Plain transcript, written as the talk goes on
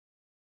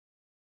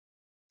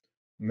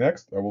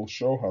Next, I will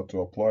show how to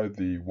apply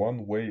the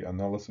one-way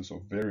analysis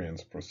of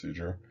variance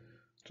procedure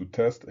to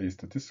test a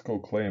statistical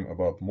claim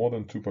about more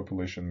than two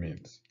population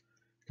means.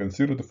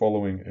 Consider the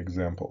following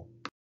example.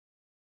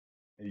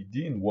 A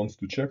dean wants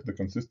to check the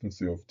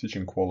consistency of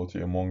teaching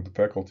quality among the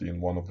faculty in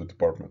one of the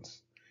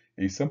departments.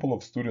 A sample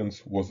of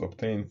students was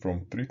obtained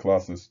from 3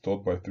 classes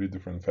taught by 3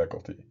 different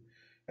faculty,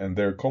 and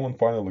their common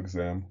final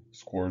exam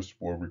scores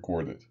were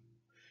recorded.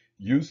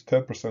 Use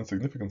 10%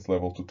 significance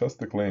level to test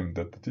the claim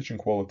that the teaching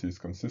quality is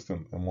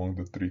consistent among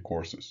the 3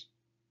 courses.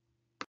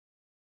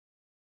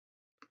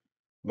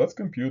 Let's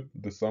compute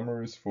the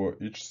summaries for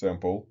each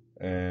sample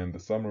and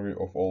the summary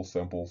of all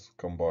samples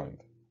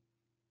combined.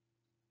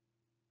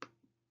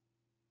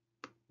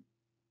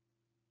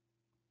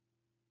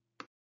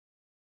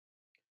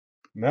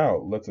 Now,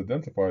 let's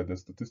identify the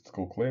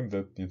statistical claim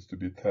that needs to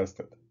be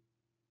tested.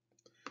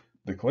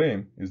 The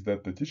claim is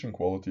that the teaching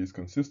quality is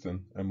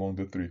consistent among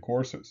the 3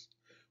 courses.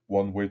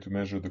 One way to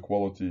measure the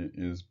quality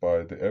is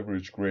by the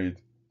average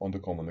grade on the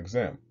common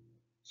exam.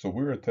 So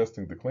we are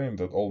testing the claim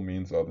that all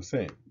means are the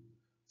same.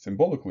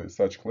 Symbolically,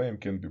 such claim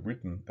can be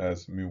written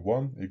as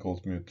mu1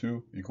 equals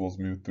mu2 equals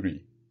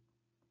mu3.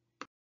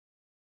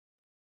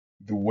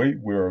 The way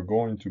we are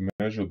going to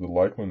measure the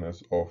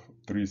likeliness of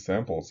 3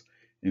 samples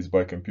is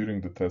by computing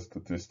the test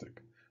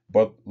statistic.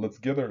 But let's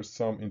gather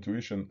some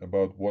intuition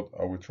about what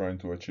are we trying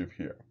to achieve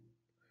here.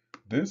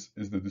 This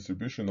is the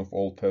distribution of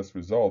all test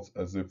results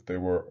as if they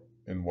were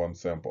in one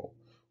sample.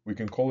 We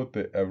can call it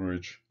the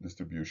average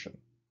distribution.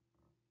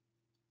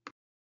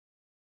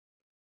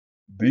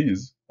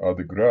 These are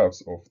the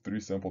graphs of 3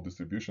 sample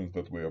distributions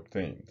that we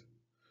obtained.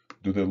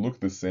 Do they look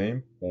the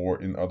same,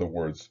 or in other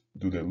words,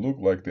 do they look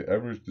like the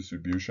average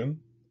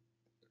distribution?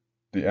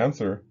 The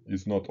answer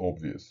is not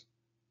obvious.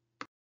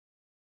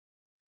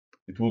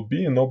 It will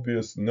be an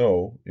obvious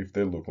no if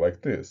they look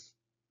like this,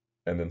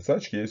 and in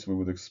such case we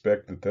would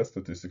expect the test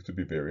statistic to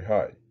be very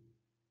high.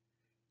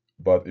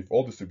 But if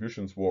all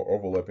distributions were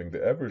overlapping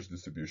the average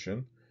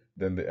distribution,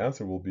 then the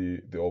answer will be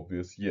the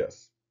obvious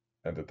yes,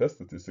 and the test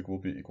statistic will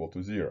be equal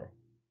to 0.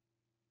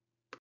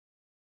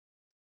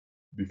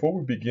 Before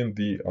we begin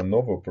the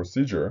ANOVA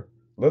procedure,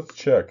 let's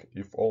check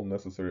if all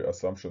necessary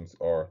assumptions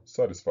are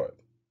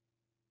satisfied.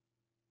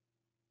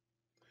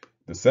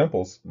 The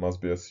samples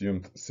must be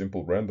assumed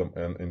simple random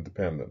and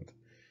independent.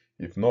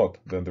 If not,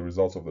 then the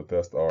results of the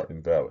test are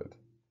invalid.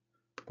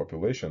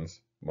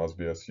 Populations must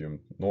be assumed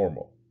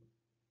normal,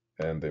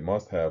 and they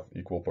must have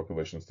equal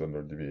population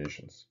standard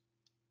deviations.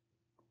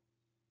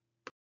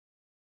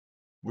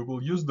 We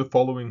will use the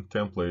following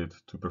template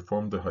to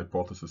perform the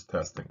hypothesis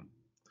testing.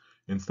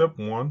 In step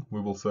 1,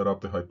 we will set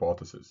up the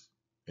hypothesis.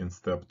 In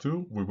step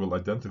 2, we will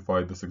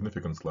identify the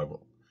significance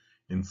level.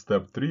 In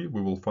step 3,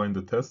 we will find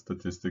the test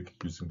statistic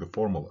using the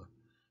formula.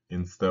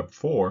 In step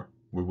 4,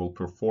 we will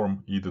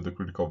perform either the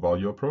critical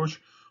value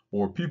approach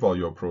or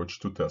p-value approach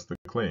to test the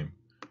claim.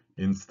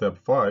 In step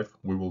 5,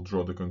 we will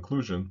draw the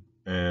conclusion,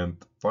 and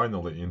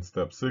finally in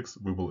step 6,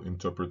 we will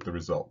interpret the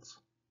results.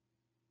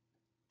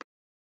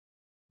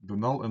 The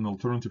null and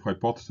alternative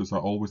hypotheses are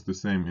always the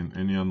same in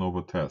any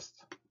ANOVA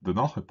test. The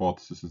null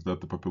hypothesis is that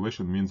the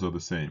population means are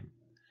the same,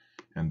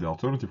 and the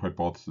alternative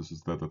hypothesis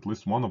is that at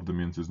least one of the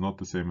means is not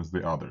the same as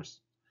the others.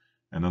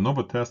 An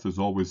ANOVA test is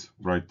always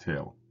right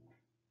tail.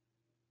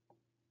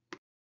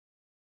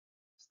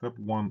 Step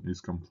 1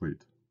 is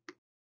complete.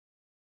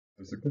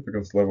 The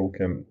significance level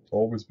can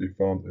always be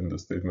found in the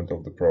statement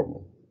of the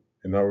problem.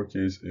 In our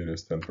case, it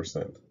is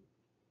 10%.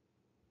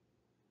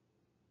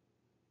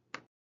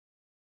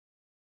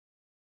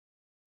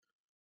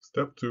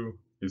 Step 2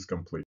 is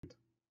complete.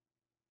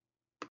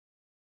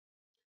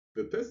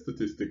 The test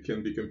statistic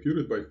can be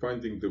computed by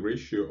finding the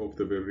ratio of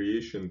the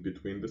variation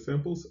between the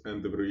samples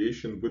and the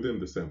variation within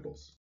the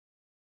samples.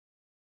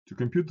 To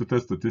compute the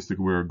test statistic,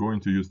 we are going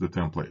to use the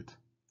template.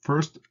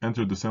 First,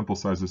 enter the sample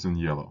sizes in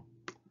yellow.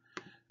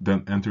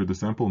 Then enter the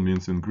sample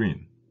means in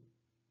green.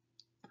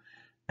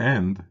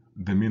 And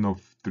the mean of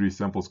 3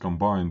 samples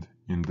combined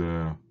in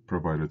the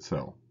provided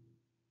cell.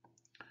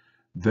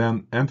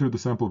 Then enter the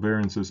sample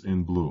variances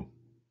in blue.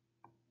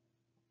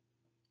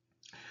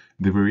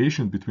 The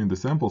variation between the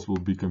samples will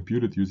be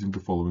computed using the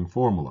following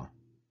formula.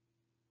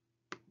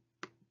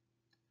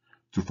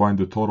 To find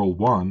the total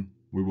 1,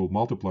 we will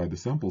multiply the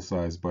sample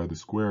size by the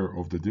square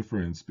of the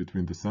difference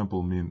between the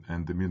sample mean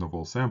and the mean of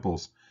all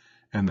samples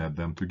and add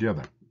them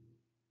together.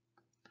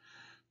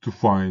 To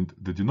find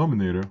the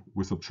denominator,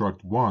 we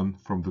subtract 1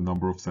 from the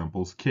number of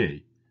samples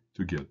k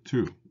to get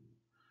 2.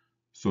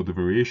 So the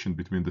variation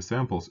between the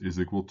samples is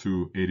equal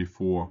to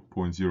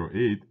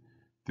 84.08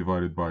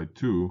 divided by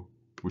 2,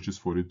 which is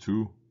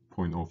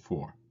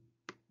 42.04.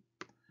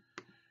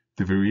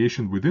 The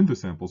variation within the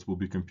samples will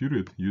be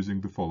computed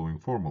using the following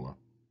formula.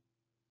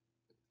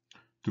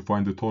 To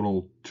find the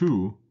total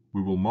 2,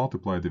 we will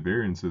multiply the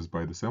variances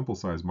by the sample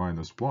size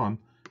minus 1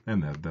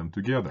 and add them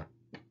together.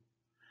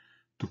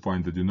 To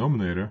find the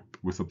denominator,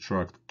 we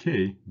subtract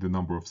k, the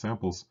number of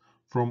samples,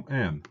 from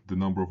n, the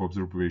number of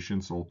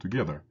observations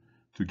altogether,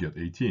 to get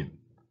 18.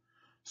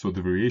 So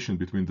the variation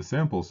between the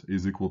samples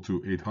is equal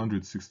to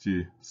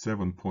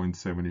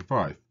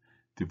 867.75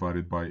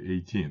 divided by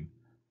 18,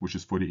 which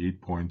is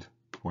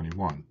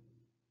 48.21.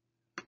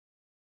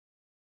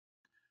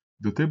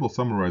 The table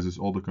summarizes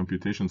all the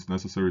computations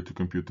necessary to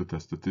compute the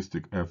test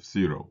statistic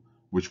F0,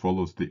 which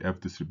follows the F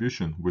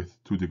distribution with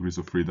 2 degrees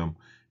of freedom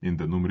in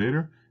the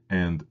numerator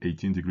and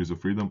 18 degrees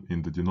of freedom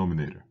in the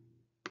denominator.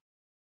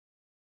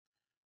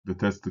 The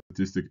test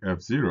statistic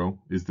F0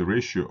 is the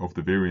ratio of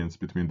the variance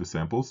between the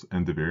samples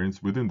and the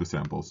variance within the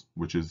samples,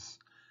 which is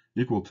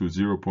equal to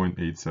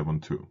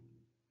 0.872.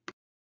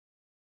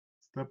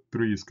 Step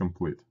 3 is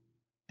complete.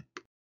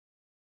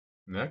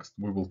 Next,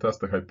 we will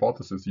test the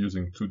hypothesis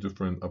using 2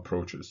 different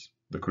approaches,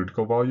 the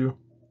critical value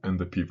and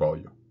the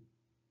p-value.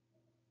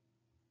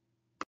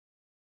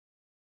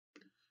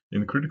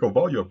 In the critical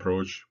value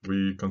approach,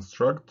 we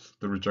construct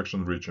the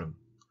rejection region.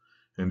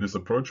 In this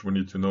approach, we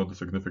need to know the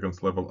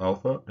significance level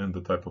alpha and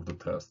the type of the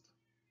test.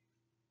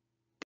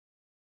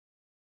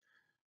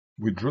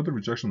 We draw the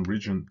rejection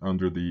region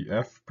under the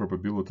F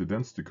probability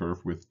density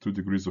curve with 2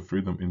 degrees of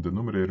freedom in the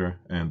numerator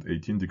and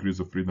 18 degrees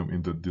of freedom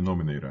in the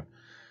denominator,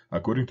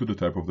 according to the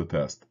type of the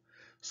test.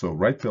 So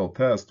right tail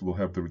test will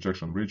have the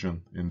rejection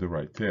region in the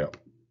right tail.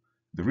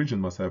 The region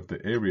must have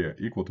the area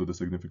equal to the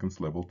significance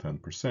level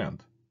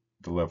 10%.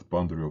 The left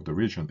boundary of the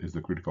region is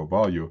the critical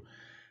value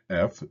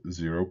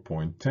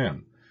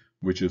F0.10,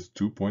 which is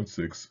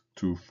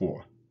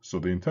 2.624. So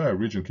the entire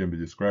region can be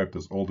described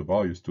as all the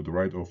values to the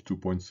right of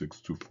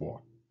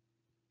 2.624.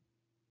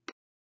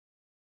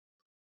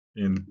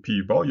 In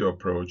p-value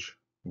approach,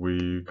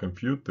 we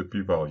compute the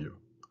p-value.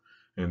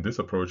 In this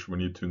approach, we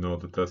need to know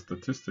the test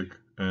statistic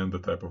and the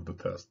type of the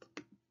test.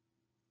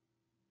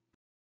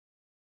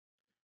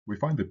 We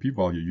find the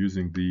p-value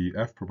using the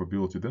F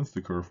probability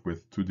density curve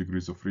with 2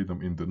 degrees of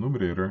freedom in the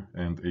numerator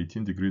and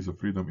 18 degrees of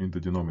freedom in the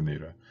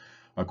denominator,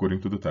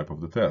 according to the type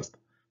of the test.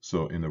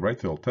 So in the right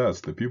tail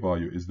test, the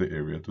p-value is the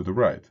area to the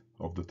right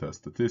of the test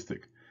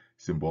statistic.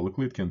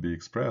 Symbolically, it can be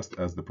expressed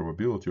as the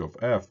probability of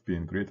F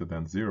being greater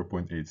than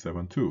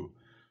 0.872,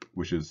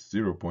 which is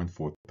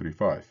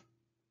 0.435.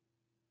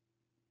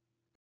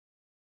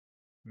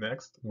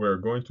 Next, we are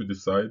going to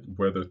decide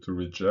whether to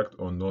reject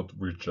or not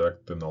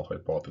reject the null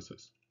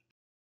hypothesis.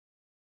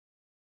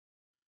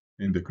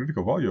 In the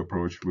critical value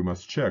approach, we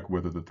must check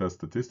whether the test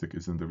statistic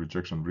is in the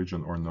rejection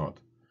region or not.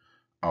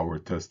 Our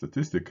test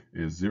statistic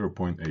is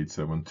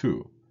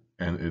 0.872,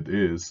 and it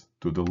is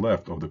to the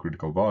left of the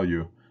critical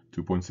value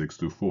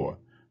 2.624.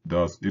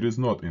 Thus, it is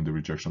not in the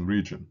rejection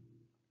region.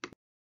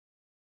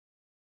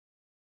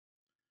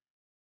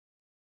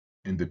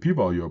 In the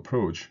p-value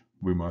approach,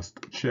 we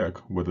must check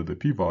whether the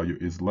p-value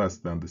is less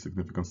than the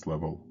significance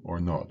level or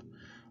not.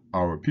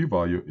 Our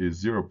p-value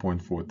is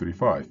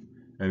 0.435,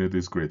 and it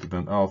is greater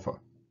than alpha.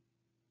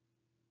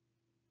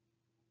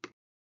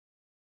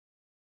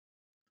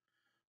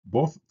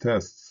 Both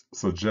tests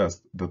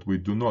suggest that we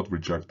do not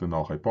reject the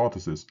null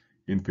hypothesis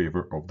in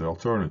favor of the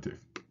alternative.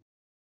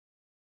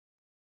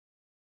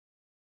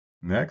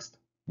 Next,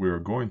 we are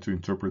going to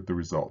interpret the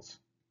results.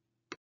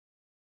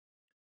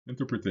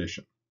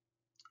 Interpretation.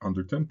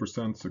 Under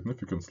 10%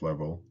 significance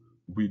level,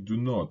 we do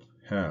not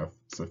have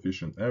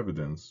sufficient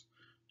evidence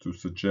to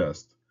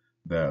suggest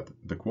that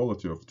the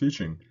quality of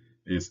teaching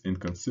is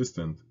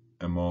inconsistent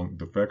among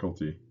the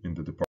faculty in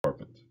the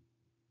department.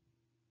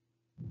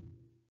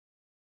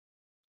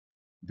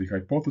 The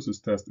hypothesis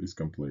test is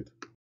complete.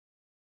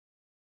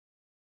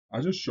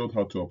 I just showed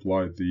how to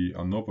apply the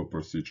ANOVA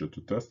procedure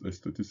to test a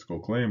statistical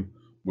claim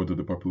whether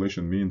the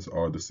population means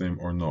are the same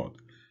or not.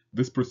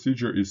 This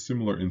procedure is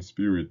similar in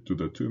spirit to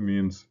the 2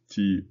 means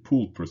T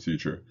pooled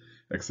procedure,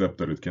 except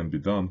that it can be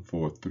done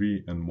for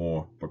 3 and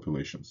more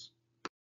populations.